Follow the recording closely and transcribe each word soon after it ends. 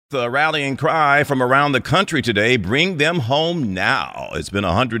The rallying cry from around the country today, bring them home now. It's been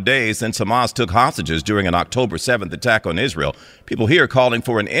 100 days since Hamas took hostages during an October 7th attack on Israel. People here calling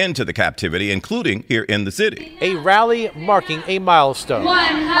for an end to the captivity, including here in the city. A rally marking a milestone.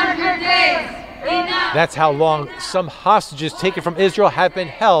 100 days. Enough. That's how long some hostages taken from Israel have been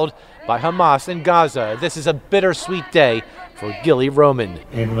held by Hamas in Gaza. This is a bittersweet day for Gili Roman.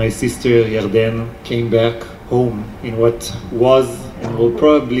 And my sister Yarden came back home in what was and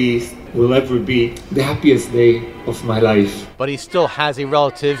will ever be the happiest day of my life. But he still has a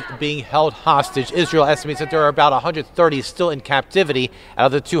relative being held hostage. Israel estimates that there are about 130 still in captivity out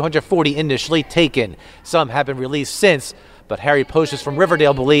of the 240 initially taken. Some have been released since, but Harry Poshes from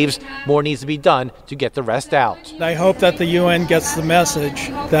Riverdale believes more needs to be done to get the rest out. I hope that the UN gets the message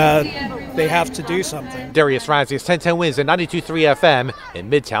that they have to do something. Darius Radzius, 1010 Wins at 92.3 FM in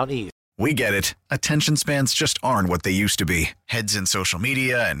Midtown East. We get it. Attention spans just aren't what they used to be. Heads in social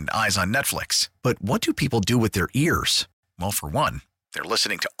media and eyes on Netflix. But what do people do with their ears? Well, for one, they're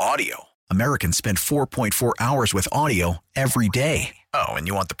listening to audio. Americans spend 4.4 hours with audio every day. Oh, and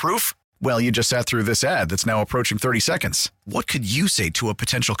you want the proof? Well, you just sat through this ad that's now approaching 30 seconds. What could you say to a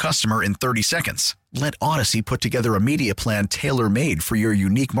potential customer in 30 seconds? Let Odyssey put together a media plan tailor-made for your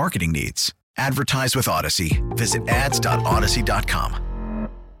unique marketing needs. Advertise with Odyssey. Visit ads.odyssey.com.